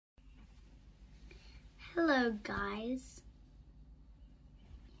Hello guys,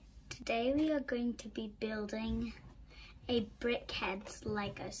 today we are going to be building a brick Headz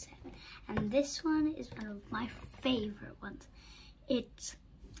Lego set, and this one is one of my favorite ones. It's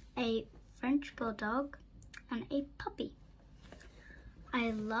a French Bulldog and a puppy. I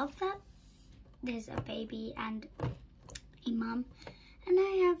love that there's a baby and a mum, and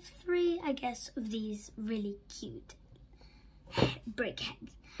I have three, I guess, of these really cute brick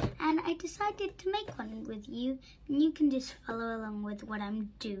heads. And I decided to make one with you, and you can just follow along with what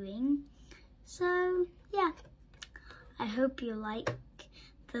I'm doing. So yeah, I hope you like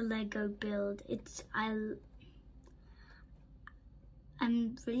the Lego build. I'm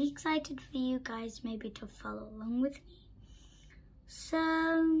really excited for you guys maybe to follow along with me.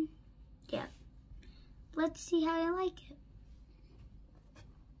 So yeah, let's see how you like it.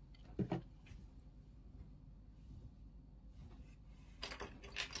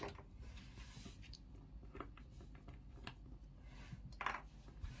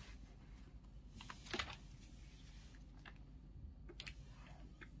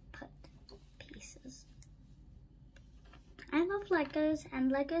 I love Legos,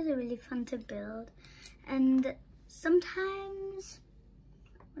 and Legos are really fun to build, and sometimes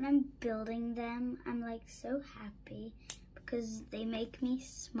when I'm building them I'm like so happy because they make me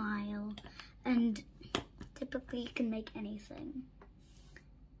smile, and typically you can make anything.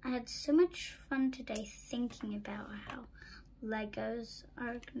 I had so much fun today thinking about how Legos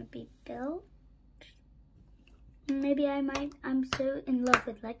are gonna be built. Maybe I'm so in love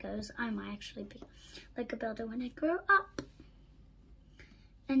with Legos, I might actually be like a builder when I grow up.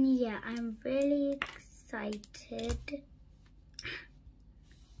 And yeah, I'm really excited.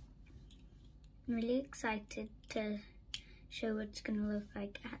 I'm really excited to show what it's gonna look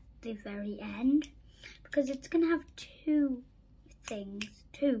like at the very end, because it's gonna have two things.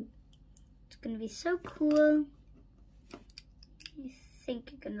 It's gonna be so cool. I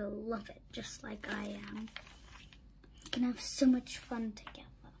think you're gonna love it just like I am. We're gonna have so much fun together.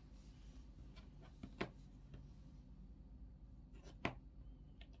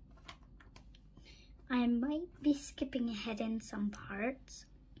 I might be skipping ahead in some parts,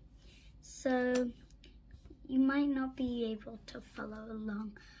 so you might not be able to follow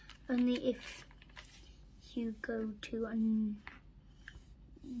along, only if you go and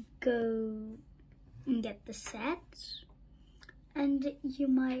get the sets, and you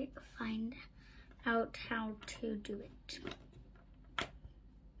might find out how to do it.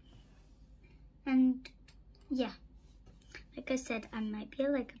 And yeah, like I said, I might be a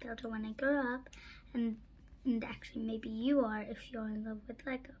Lego builder when I grow up, and actually maybe you are if you're in love with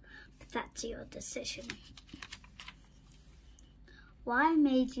Lego, but that's your decision. Why I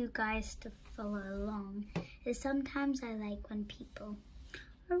made you guys to follow along is sometimes I like when people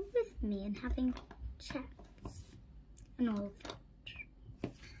are with me and having chats and all of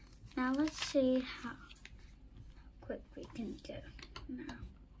that. Now let's see how quick we can go now.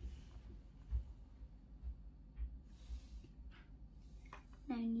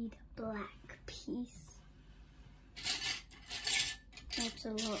 I need a black piece. It's a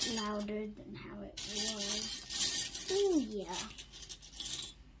lot louder than how it was. Oh yeah.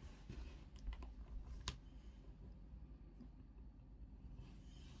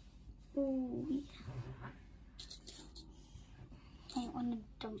 Oh yeah. I don't want to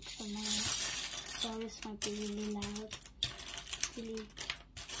dump them out, so this might be really loud. Really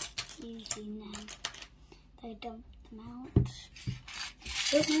easy now that I dump them out.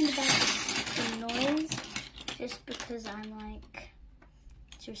 Don't mind about the noise, just because I'm like,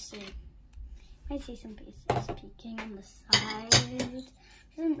 seriously, I see some pieces peeking on the side. It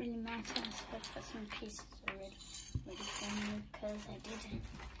doesn't really matter, I suppose, but some pieces are ready for me because I did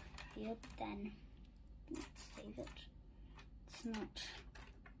it then. Let's save it. It's not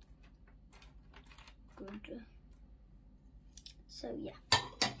good. So yeah,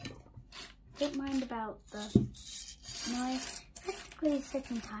 don't mind about the noise. Practically the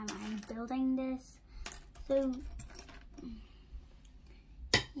second time I'm building this, so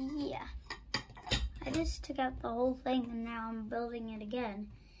yeah, I just took out the whole thing and now I'm building it again.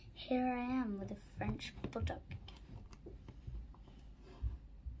 Here I am with a French Bulldog.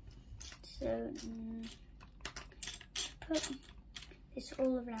 So put this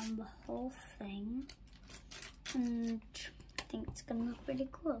all around the whole thing, and I think it's gonna look really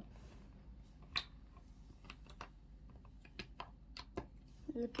cool.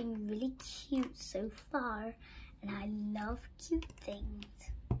 Looking really cute so far, and I love cute things.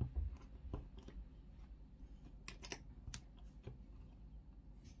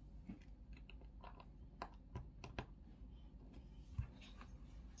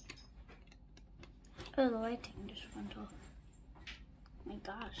 Oh, the lighting just went off. Oh my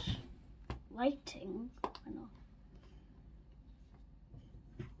gosh. Lighting went off.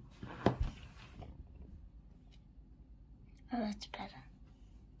 Oh, that's better.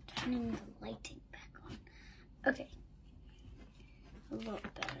 Turning the lighting back on. Okay. A lot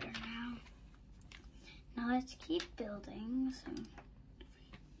better now. Now let's keep building. So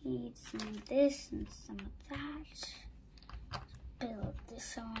need some of this and some of that. Build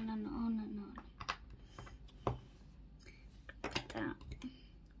this on and on and on. Put that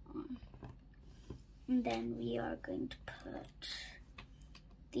on. And then we are going to put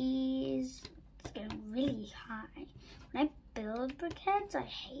these. It's getting really high. When I build briquettes, I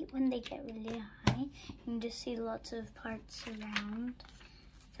hate when they get really high. You can just see lots of parts around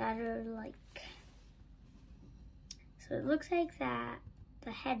that are like. So it looks like that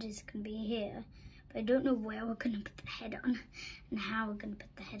the head is going to be here. But I don't know where we're going to put the head on and how we're going to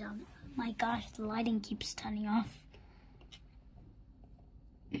put the head on. Oh my gosh, the lighting keeps turning off.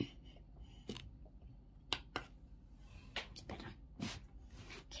 It's better.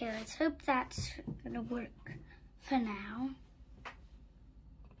 Okay, let's hope that's going to work for now.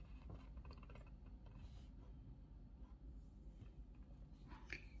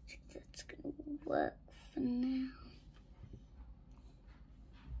 I think that's going to work for now.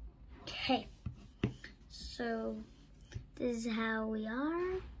 Okay. So this is how we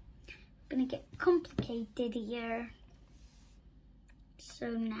are. Gonna get complicated here.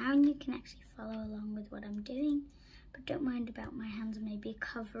 So now you can actually follow along with what I'm doing, but don't mind about my hands maybe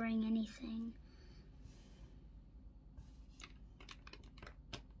covering anything.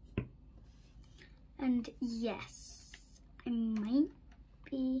 And yes, I might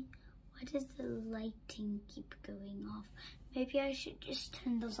be, why does the lighting keep going off? Maybe I should just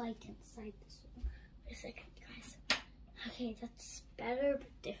turn the light inside this room. Wait a second, guys. Okay, that's better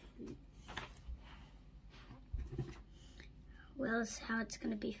but different. Well, this is how it's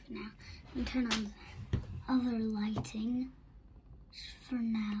gonna be for now. I'm gonna turn on the other lighting for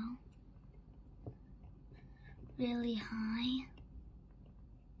now. Really high.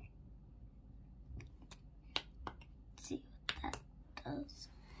 Let's see what that does.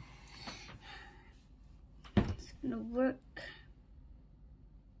 It's gonna work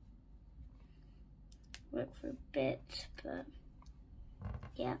for a bit, but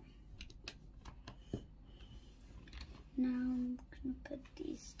yeah. Now I'm gonna put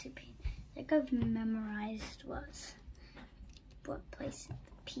these two pieces. I think I've memorized what place the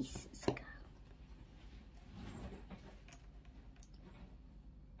pieces go.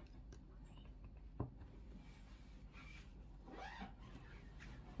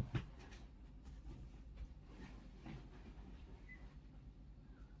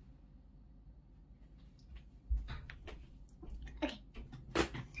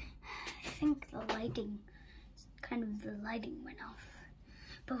 I think the lighting went off,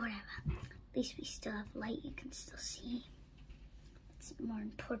 but whatever. At least we still have light, you can still see. It's more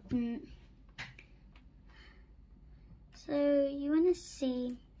important. So you want to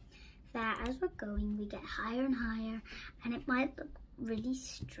see that as we're going, we get higher and higher, and it might look really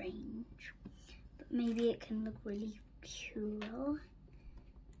strange, but maybe it can look really cool. Oh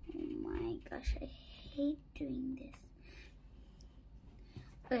my gosh, I hate doing this.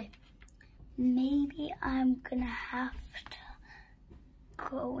 Okay. Maybe I'm gonna have to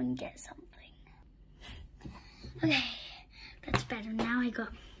go and get something. Okay, that's better. Now I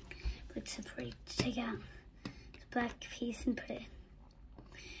got like separate to take out this black piece and put it,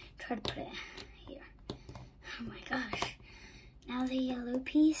 try to put it here. Oh my gosh. Now the yellow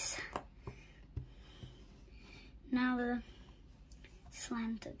piece. Now the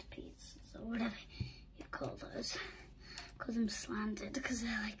slanted pieces, or whatever you call those. Call them slanted because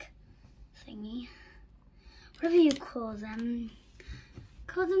they're like thingy. Whatever you call them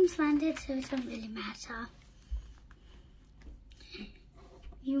slanted, so it doesn't really matter.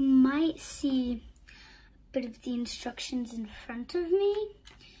 You might see a bit of the instructions in front of me.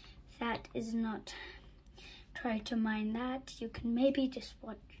 That is not, try to mind that. You can maybe just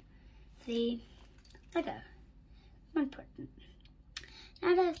watch the Lego. Important.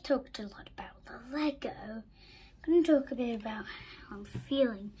 Now that I've talked a lot about the Lego, I'm going to talk a bit about how I'm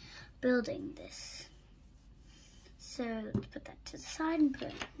feeling building this. So let's put that to the side and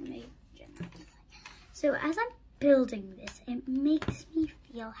put maybe general. So as I'm building this, it makes me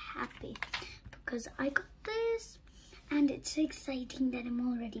feel happy because I got this and it's so exciting that I'm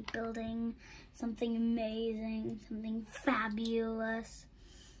already building something amazing, something fabulous.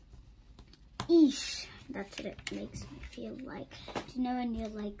 Eesh, that's what it makes me feel like. Do you know when you're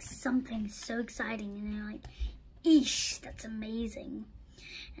like something so exciting and you're like, eesh, that's amazing.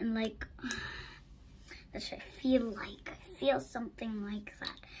 And like, That's what I feel like. I feel something like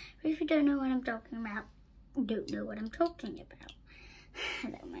that. But if you don't know what I'm talking about, you don't know what I'm talking about.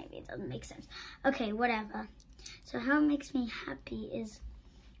 That maybe it doesn't make sense. Okay, whatever. So how it makes me happy is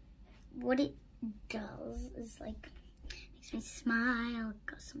what it does is like makes me smile,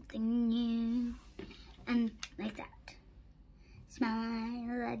 got something new, and like that.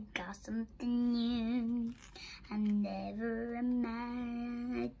 Smile, I got something new I never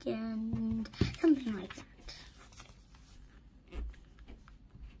imagined. Something like that.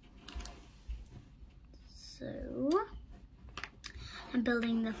 So I'm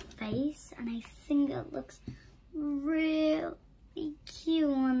building the face, and I think it looks really cute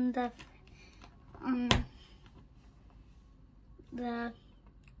on the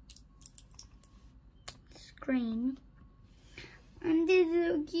screen. And they're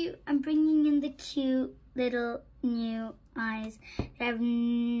so cute. I'm bringing in the cute little new eyes that I've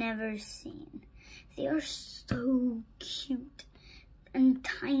never seen. They are so cute and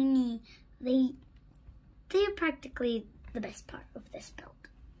tiny. They're practically the best part of this build.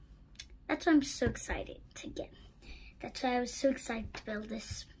 That's why I'm so excited to get. That's why I was so excited to build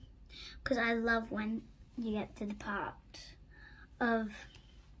this, because I love when you get to the part of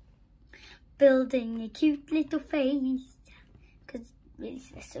building a cute little face, because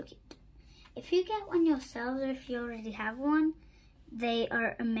they're so cute. If you get one yourselves, or if you already have one, they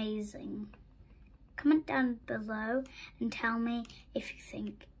are amazing. Comment down below and tell me if you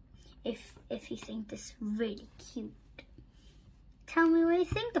think this is really cute. Tell me what you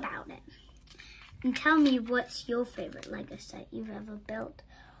think about it. And tell me what's your favorite Lego set you've ever built,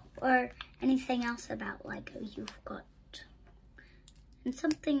 or anything else about Lego you've got. And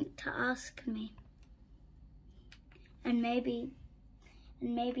something to ask me. And maybe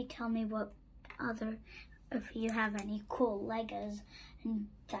tell me what other, if you have any cool Legos and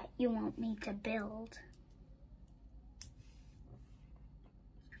that you want me to build.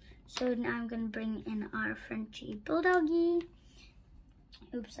 So now I'm going to bring in our Frenchie Bulldoggy.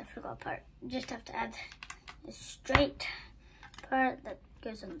 Oops, I forgot a part. Just have to add this straight part that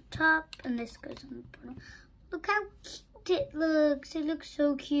goes on the top, and this goes on the bottom. Look how cute it looks. It looks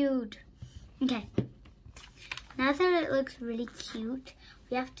so cute. Okay. Now that it looks really cute,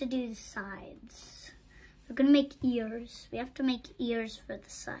 we have to do the sides. We're going to make ears. We have to make ears for the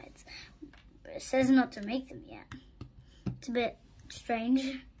sides. But it says not to make them yet. It's a bit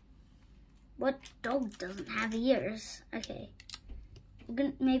strange. What dog doesn't have ears? Okay.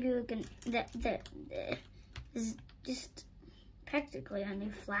 Maybe we're gonna, there is just practically only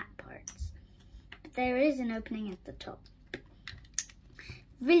flat parts. But there is an opening at the top.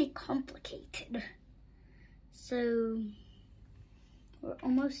 Really complicated. So we're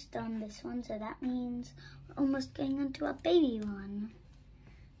almost done this one, so that means we're almost going on to our baby one.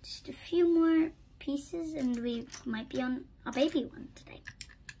 Just a few more pieces and we might be on our baby one today.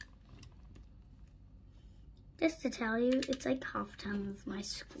 Just to tell you, it's like half time of my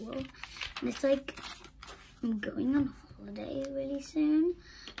school, and it's like I'm going on holiday really soon.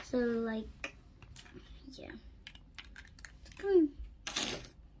 So like, yeah,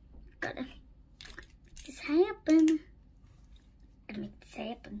 gotta make this happen. Gotta make this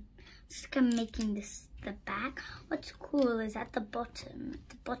happen. Just kind of making this the back. What's cool is at the bottom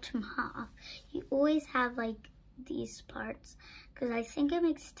half, you always have like these parts, because I think it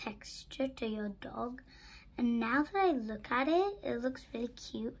makes texture to your dog. And now that I look at it, it looks really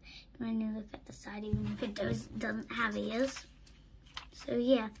cute when you look at the side, even if it doesn't have ears. So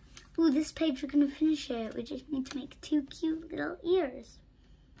yeah. Ooh, this page we're gonna finish it. We just need to make 2 cute little ears.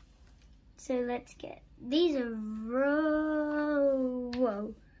 So let's get, these are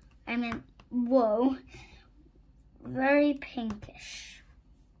whoa, very pinkish,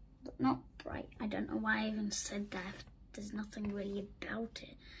 but not bright. I don't know why I even said that. There's nothing really about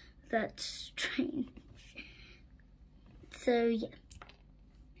it that's strange. So yeah,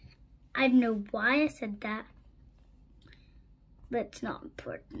 I don't know why I said that, but it's not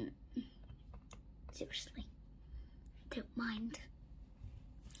important. Seriously, don't mind.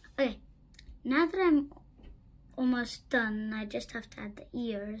 Okay, now that I'm almost done, I just have to add the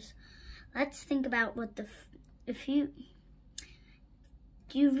ears. Let's think about what do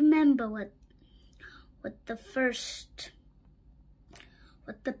you remember what the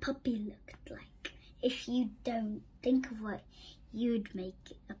puppy looked like? If you don't, think of what you'd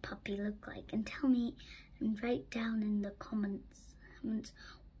make a puppy look like, and tell me and write down in the comments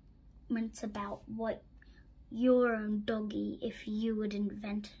about what your own doggy, if you would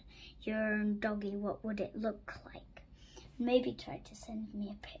invent your own doggy, what would it look like? Maybe try to send me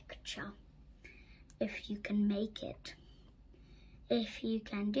a picture if you can make it. if you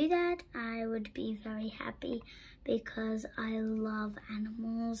can do that, I would be very happy because I love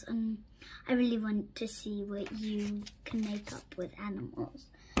animals and I really want to see what you can make up with animals.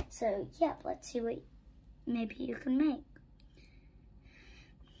 So yeah, let's see what maybe you can make.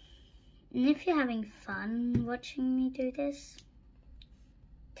 And if you're having fun watching me do this,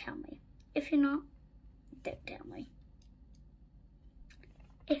 tell me. If you're not, don't tell me.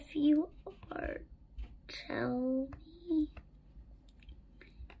 If you are, tell me.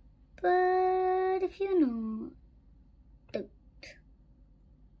 But if you're not, don't.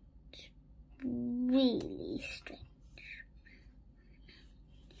 It's really strange.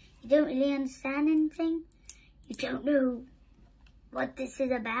 You don't really understand anything. You don't know what this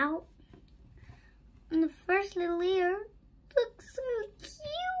is about. And the first little ear looks so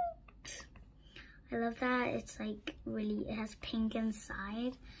cute. I love that. It's like really, it has pink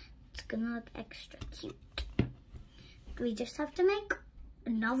inside. It's gonna look extra cute. We just have to make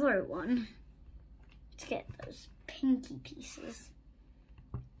another one to get those pinky pieces.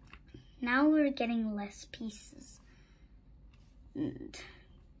 Now we're getting less pieces. And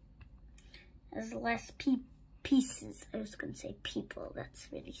there's less pieces. I was gonna say people, that's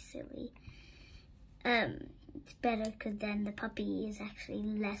really silly. It's better because then the puppy is actually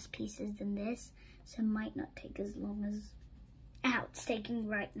less pieces than this, so it might not take as long as how it's taking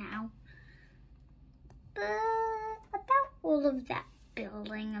right now. But about all of that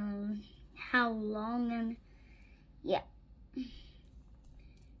building and how long and yeah.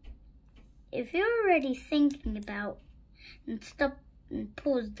 If you're already thinking about and stop and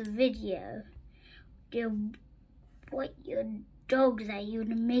pause the video, what your dog that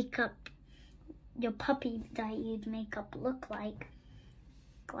you'd make up, your puppy that you'd make up look like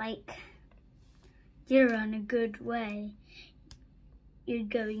you're on a good way. You're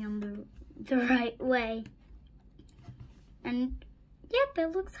going on the right way. And yep,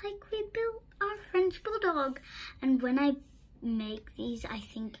 it looks like we built our French Bulldog. And when I make these, I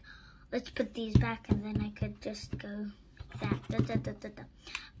think, let's put these back and then I could just go like that.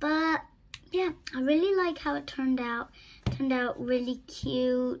 But yeah, I really like how it turned out. It turned out really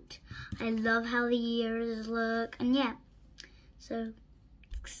cute. I love how the ears look. And yeah, so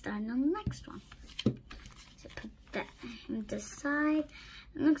starting on the next one. So put that on the side.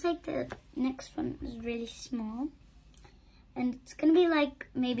 It looks like the next one is really small. And it's gonna be like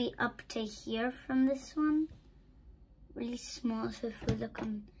maybe up to here from this one. Really small, so if we look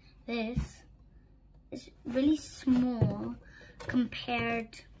on this, it's really small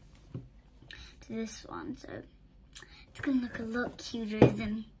compared to this one. So it's gonna look a lot cuter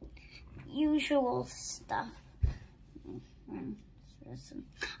than usual stuff.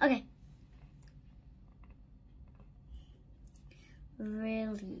 Okay.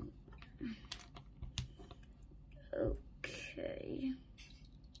 Really. Okay.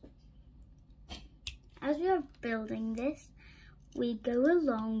 As we are building this, we go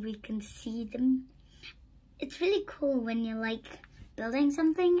along, we can see them. It's really cool when you're like building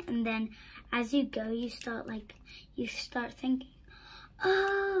something and then as you go, you start thinking,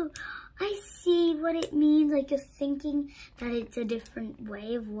 oh, I see what it means. Like you're thinking that it's a different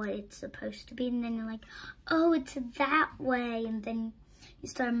way of what it's supposed to be. And then you're like, oh, it's that way. And then you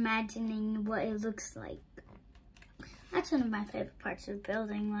start imagining what it looks like. That's one of my favorite parts of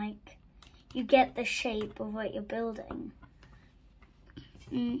building. Like you get the shape of what you're building.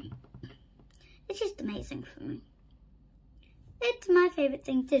 It's just amazing for me. It's my favorite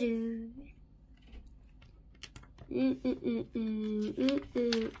thing to do.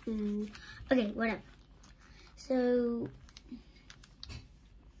 Okay, whatever. So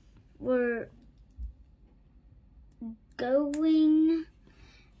we're going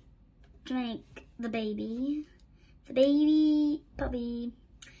to make the baby. The baby puppy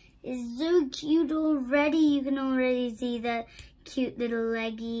is so cute already. You can already see the cute little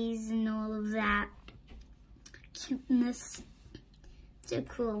leggies and all of that cuteness. So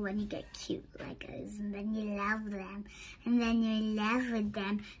cool when you get cute Legos and then you love them and then you're in love with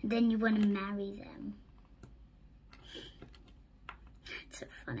them and then you want to marry them. It's so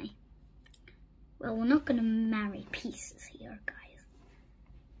funny. Well, we're not going to marry pieces here, guys.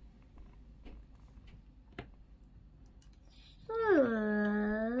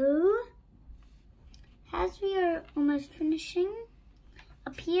 So, as we are almost finishing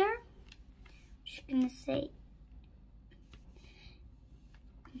up here, I'm just going to say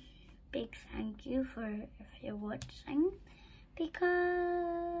big thank you if you're watching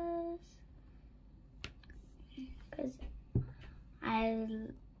because I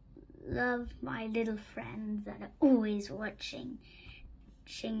love my little friends that are always watching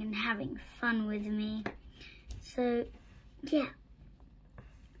and having fun with me. So yeah,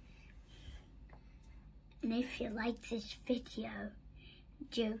 And if you like this video,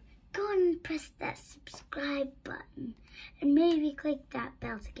 go and press that subscribe button and maybe click that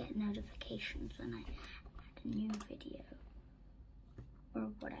bell to get notifications when I add a new video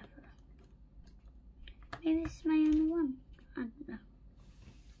or whatever. Maybe this is my only one. I don't know.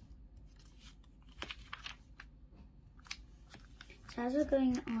 So as we're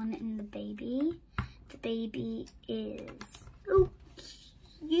going on in the baby is so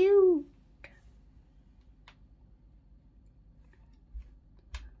cute.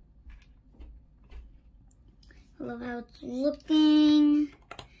 I love how it's looking.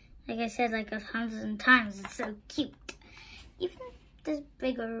 Like I said like 100 times, it's so cute. Even this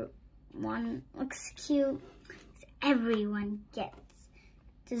bigger one looks cute. Everyone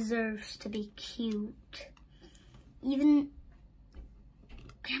deserves to be cute. Even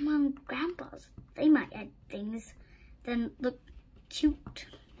grandma and grandpas, they might add things that look cute.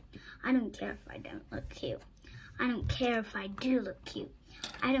 I don't care if I don't look cute. I don't care if I do look cute.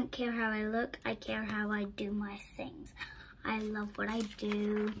 I don't care how I look, I care how I do my things. I love what I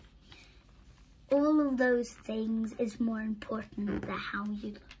do. All of those things is more important than how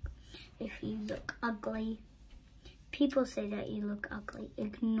you look. If you look ugly, people say that you look ugly.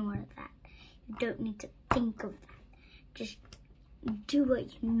 Ignore that. You don't need to think of that. Just do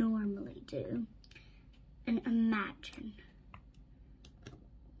what you normally do. And imagine.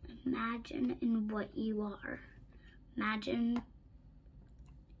 Imagine in what you are. Imagine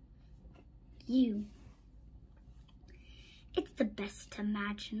you. It's the best to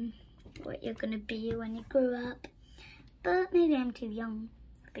imagine what you're gonna be when you grow up. But maybe I'm too young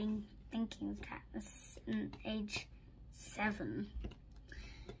for thinking that at age 7.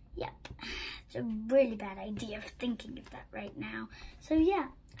 Yep, it's a really bad idea of thinking of that right now. So yeah,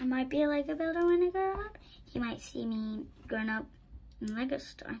 I might be a Lego builder when I grow up. You might see me growing up in a Lego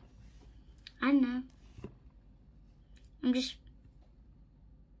store. I don't know. I'm just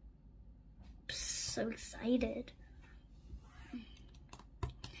so excited.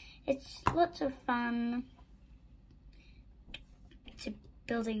 It's lots of fun to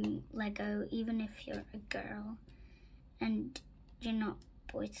building Lego, even if you're a girl and you're not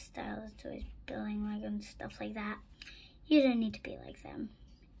boy style, it's always building Lego and stuff like that. You don't need to be like them.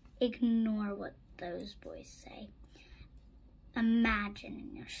 Ignore what those boys say. Imagine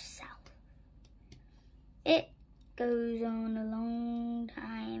in yourself. It goes on a long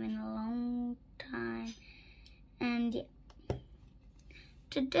time and a long time. And yeah,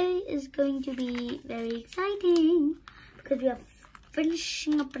 today is going to be very exciting because we are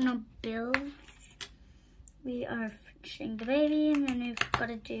finishing up on our build. We are finishing the baby and then we've got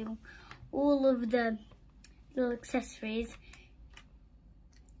to do all of the little accessories.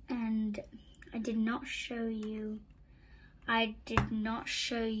 And I did not show you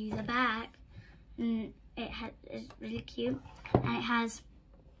the back. And it's really cute, and it has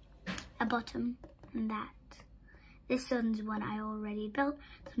a bottom and that. This one's one I already built,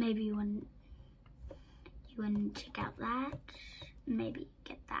 so maybe you want to check out that, maybe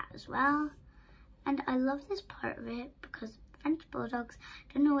get that as well. And I love this part of it because French Bulldogs,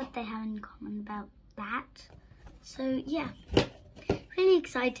 don't know what they have in common about that. So yeah, really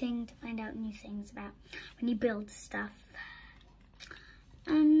exciting to find out new things about when you build stuff.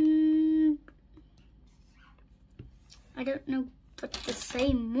 I don't know what to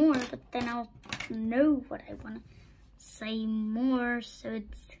say more, but then I'll know what I want to say more, so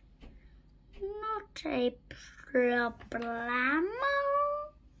it's not a problem.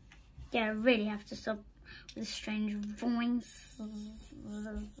 Yeah, I really have to stop with a strange voice. Oh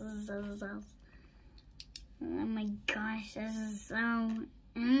my gosh, this is so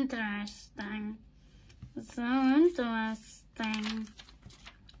interesting. So interesting.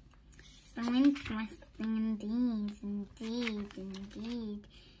 So interesting indeed,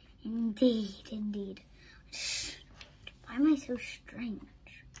 indeed. Why am I so strange?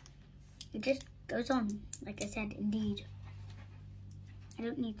 It just goes on, like I said, indeed. I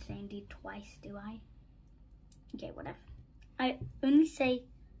don't need to say indeed twice, do I? Okay, whatever. I only say,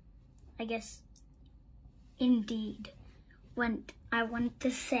 I guess, indeed when I want to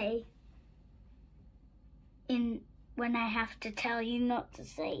say when I have to tell you not to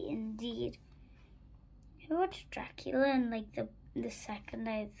say indeed. I watched Dracula and like the second,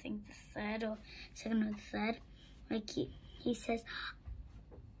 I think the third or third, like he says,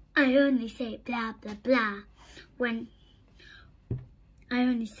 I only say blah blah blah when I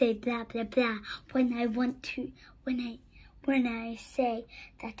only say blah blah blah when I want to, when I say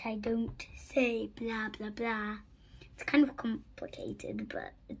that I don't say blah blah blah. It's kind of complicated,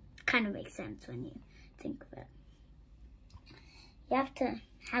 but it kind of makes sense when you think of it. You have to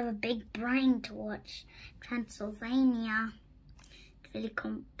have a big brain to watch Transylvania. It's really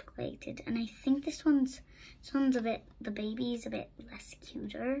complicated, and I think this one's a bit, the baby's a bit less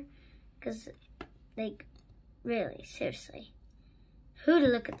cuter, because, like, really, seriously, who'd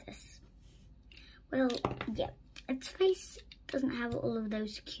look at this? Well, yeah, its face doesn't have all of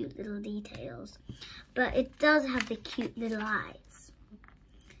those cute little details, but it does have the cute little eyes.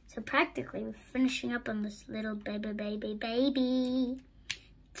 So practically, we're finishing up on this little baby.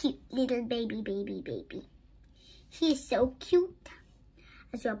 Cute little baby. He is so cute.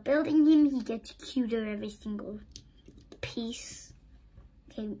 As you're building him, he gets cuter every single piece.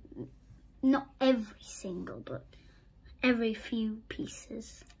 Okay, not every single, but every few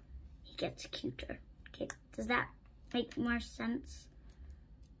pieces, he gets cuter. Okay, does that make more sense?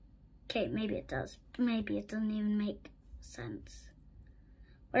 Okay, maybe it does. Maybe it doesn't even make sense.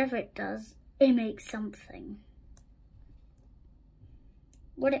 Whatever it does, it makes something.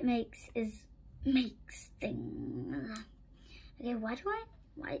 What it makes is makes things. Okay, why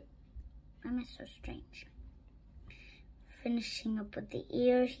am I so strange? Finishing up with the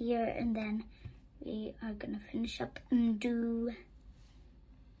ear here, and then we are gonna finish up and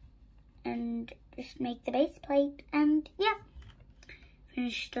just make the base plate, and yeah,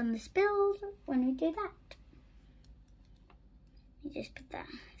 finished on this build when we do that. You just put that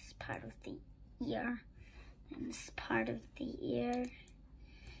as part of the ear, and this part of the ear.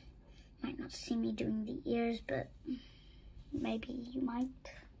 Might not see me doing the ears, but maybe you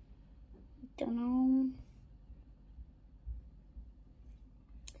might. Don't know.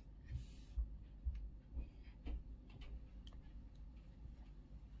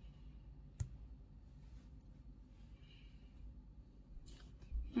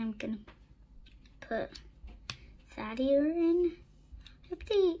 I'm gonna put that ear in. I hope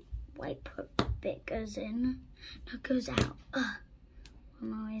the white bit goes in. No, it goes out. Ugh.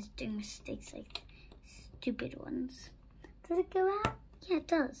 I'm always doing mistakes like stupid ones. Does it go out? Yeah, it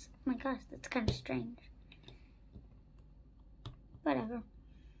does. Oh my gosh, that's kind of strange. Whatever.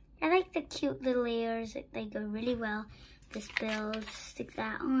 I like the cute little ears. They go really well. This build, stick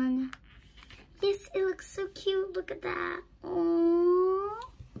that on. Yes, it looks so cute. Look at that. Aww.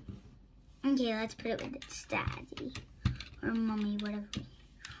 Okay, let's put it with its daddy or mommy, whatever.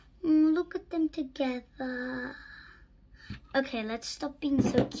 Oh, look at them together. Okay, let's stop being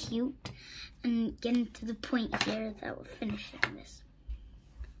so cute and get into the point here that we're finishing this.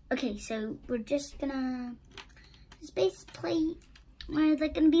 Okay, so we're just gonna, this base plate, where they're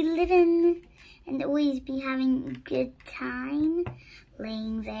gonna be living and always be having a good time,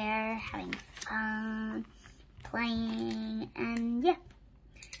 laying there, having fun, playing, and yeah,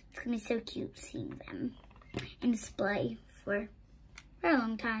 it's gonna be so cute seeing them in display for a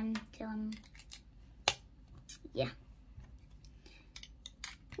long time till yeah.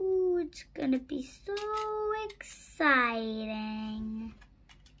 Ooh, it's gonna be so exciting.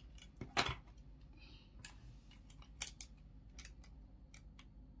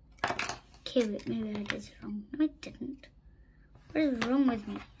 Okay, wait, maybe I did this wrong. No, I didn't. What is wrong with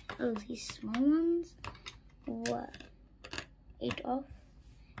me? Oh, these small ones? What? 8 off?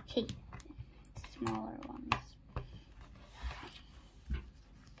 Okay, smaller ones.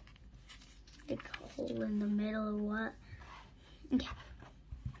 Big hole in the middle or what? Okay.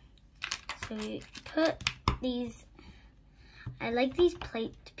 So we put these, I like these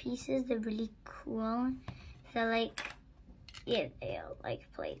plate pieces, they're really cool. They're like, yeah, they are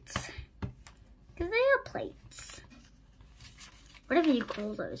like plates. Because they are plates. Whatever you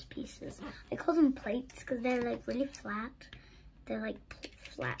call those pieces. I call them plates because they're like really flat. They're like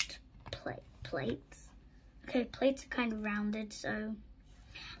flat plates. Okay, plates are kind of rounded, so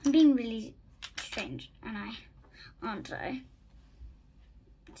I'm being really strange, aren't I?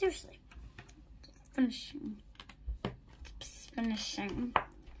 Seriously. Finishing.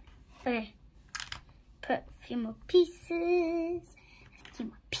 Okay. Put a few more pieces.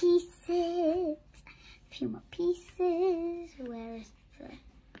 Where is the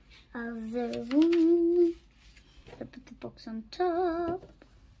other one? I put the box on top.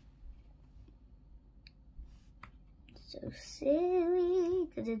 So silly,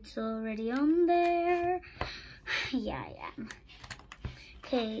 because it's already on there. Yeah, I am.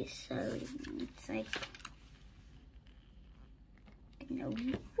 Okay, so it's like,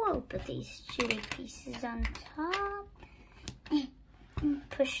 whoa, put these 2 big pieces on top and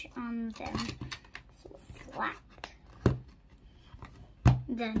push on them so flat.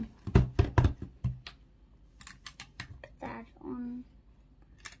 Then put that on,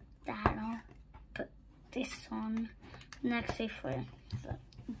 put this on, and actually for the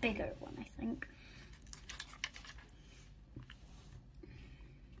bigger one, I think.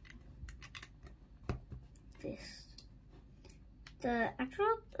 this. The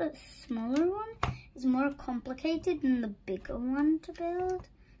smaller one is more complicated than the bigger one to build.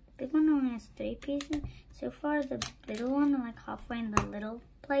 The big one only has 3 pieces. So far, the little one, like halfway in the little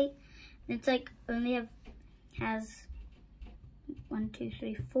plate, and it's like only has 1, 2,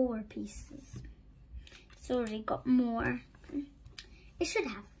 3, 4 pieces. It's already got more. It should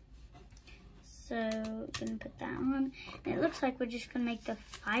have. So we're gonna put that on. And it looks like we're just gonna make the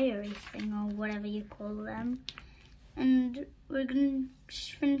fiery thing or whatever you call them. And we're gonna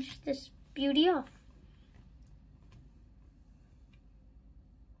finish this beauty off.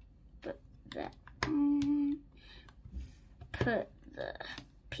 Put that on. Put the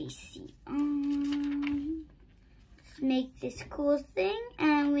PC on. Let's make this cool thing,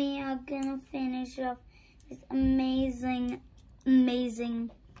 and we are gonna finish off this amazing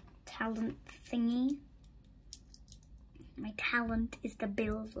talent thingy. My talent is to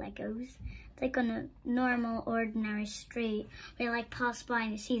build Legos. It's like on a normal, ordinary street where you like pass by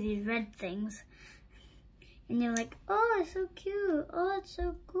and you see these red things. And you're like, oh, it's so cute. Oh, it's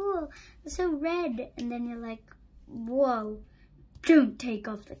so cool. It's so red. And then you're like, whoa, don't take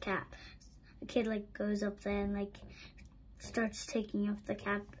off the cap. The kid like goes up there and like starts taking off the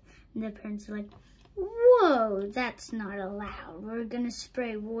cap. And the parents are like, whoa, that's not allowed. We're gonna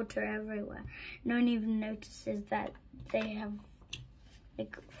spray water everywhere. No one even notices that they have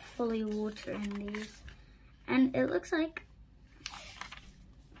like fully water in these. And it looks like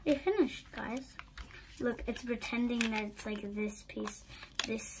they finished, guys. Look, it's pretending that it's like this piece,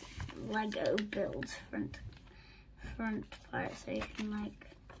 this Lego build front part. So you can like,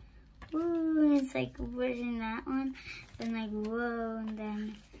 woo, it's like pushing that one, then like whoa, and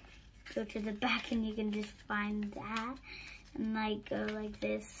then go to the back and you can just find that and like go like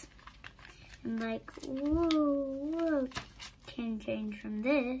this and like whoa, can change from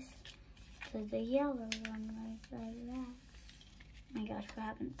this to the yellow one like that. Oh my gosh, what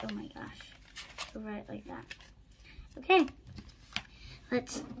happened? Oh my gosh, go right like that. Okay,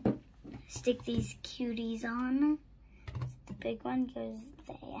 let's stick these cuties on. The big one goes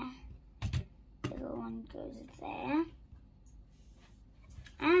there, the little one goes there.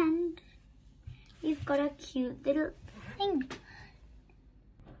 And we've got a cute little thing.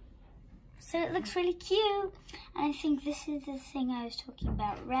 So it looks really cute. And I think this is the thing I was talking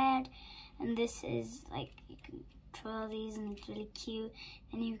about, red. And this is like, you can twirl these and it's really cute.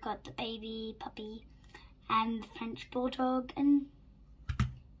 And you've got the baby puppy and the French Bulldog. And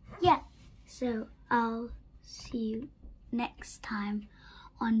yeah, so I'll see you next time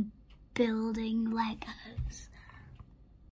on building Legos.